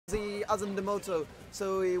He hasn't the moto,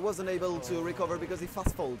 so he wasn't able to recover because he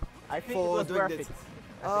fast fold. I think for it was doing worth this. it.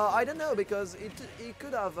 I don't know, because he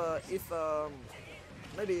could have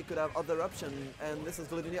maybe he could have other option, and this is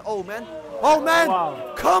Glutonny. Oh man! Oh man!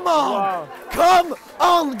 Wow. Come on! Wow. Come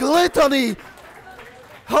on, Glutonny!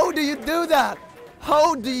 How do you do that?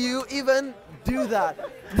 How do you even do that?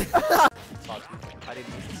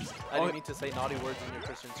 I didn't mean to say naughty words in your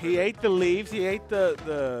Christian. He ate the leaves. He ate the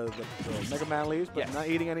Mega Man leaves, but Yes. not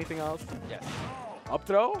eating anything else. Yes. Up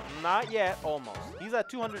throw. Not yet. Almost. He's at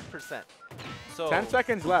 200%. So 10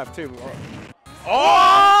 seconds left too.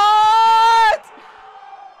 What?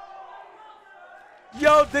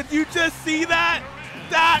 Yo, did you just see that?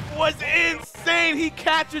 That was insane. He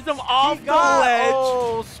catches him off the ledge.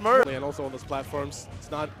 Oh, Smurf. And also on those platforms, it's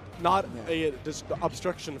not a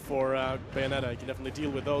obstruction for Bayonetta. You can definitely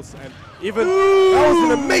deal with those. And even that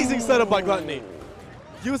was an amazing setup by Glutonny.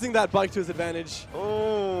 Using that bike to his advantage.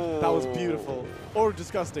 Oh. That was beautiful. Or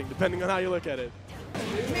disgusting, depending on how you look at it.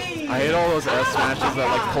 I hate all those S smashes that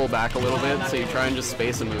like pull back a little bit, so you try and just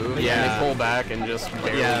space a move, and they pull back and just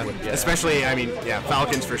barely. Especially, I mean,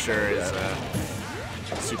 Falcons for sure is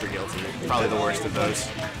super guilty. Probably the worst of those.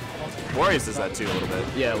 Warriors does that too a little bit.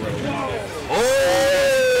 Yeah, a little bit.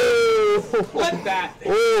 Oh! What that?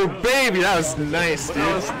 Oh, baby, that was nice,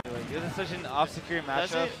 dude. This is such an obscure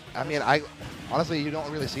matchup. I mean, honestly, you don't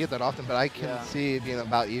really see it that often, but I can see it being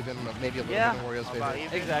about even, maybe a little bit in Wario's favor.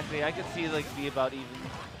 Exactly. I could see like be about even.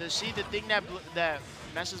 See, the thing that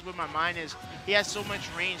messes with my mind is he has so much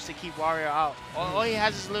range to keep Wario out. All he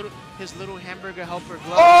has is his little hamburger helper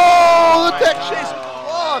glove. Oh, the tech chase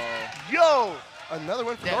off! Yo! Another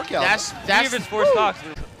one for NorCal. That's Three of his 4 stocks.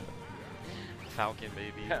 Falcon,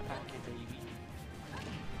 baby.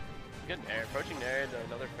 Good air. Approaching air,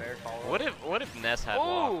 another fair call. What if Ness had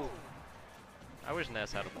waft? I wish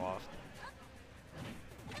Ness had a waft.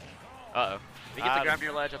 Uh-oh. If he gets the grab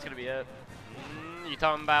your ledge, that's going to be it. You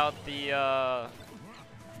talking about the,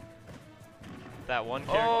 that one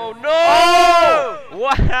character? Oh, no! Oh!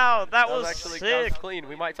 Wow, that was actually sick. Clean.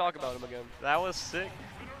 We might talk about him again. That was sick.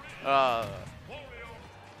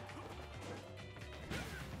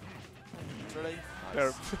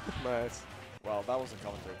 Nice. Well, that was a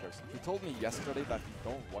commentary person. He told me yesterday that he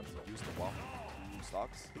don't want to use the waft to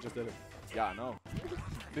stocks. He just did it. Yeah, I know.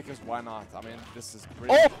 Because why not? I mean, this is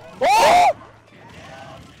pretty. Oh! Oh!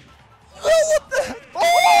 Oh, what the heck? Oh!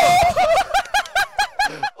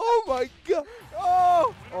 Oh my god!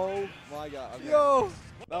 Oh! Oh my god. Okay. Yo!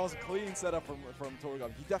 That was a clean setup from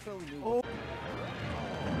Torgon. He definitely knew. Oh.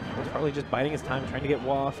 Was probably just biding his time, trying to get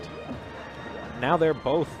waft. Now they're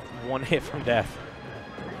both one hit from death.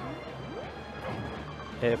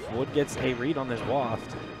 If Wood gets a read on this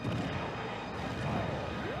waft,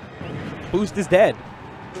 Boost is dead.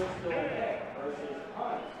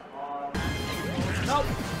 Nope.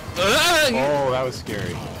 Oh, that was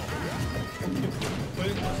scary.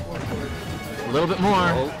 A little bit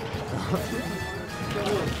more.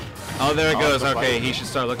 Oh, there it goes. Okay, he should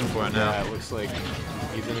start looking for it now. Yeah, it looks like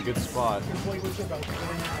he's in a good spot.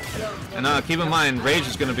 And keep in mind, rage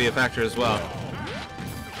is going to be a factor as well.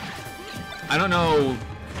 I don't know.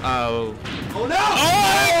 Oh no! Oh,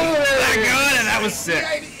 that good, and that was sick.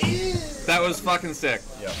 That was fucking sick.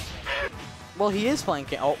 Yep. Well, he is playing.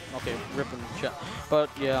 Oh, okay, ripping the shot. But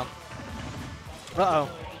yeah. Uh-oh.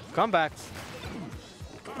 Comebacks.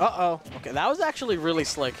 Uh-oh. Okay, that was actually really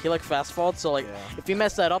slick. He like fast falled, so like if he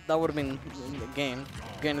messed that up, that would have been game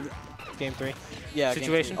 3. Yeah.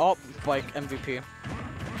 Situation. Oh, bike MVP.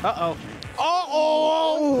 Uh-oh.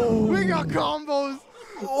 Oh! We got combos.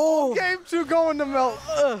 Oh! Game 2 going to melt.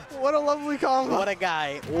 What a lovely combo. What a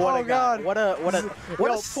guy. What a guy. God. What a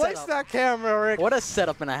Place setup. that camera, Rick. What a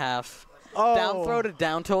setup and a half. Oh. Down throw to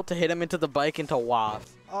down tilt to hit him into the bike into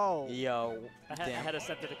waft. Oh. Yo. I had to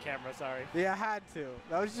set to the camera, sorry. Yeah, I had to.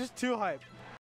 That was just too hype.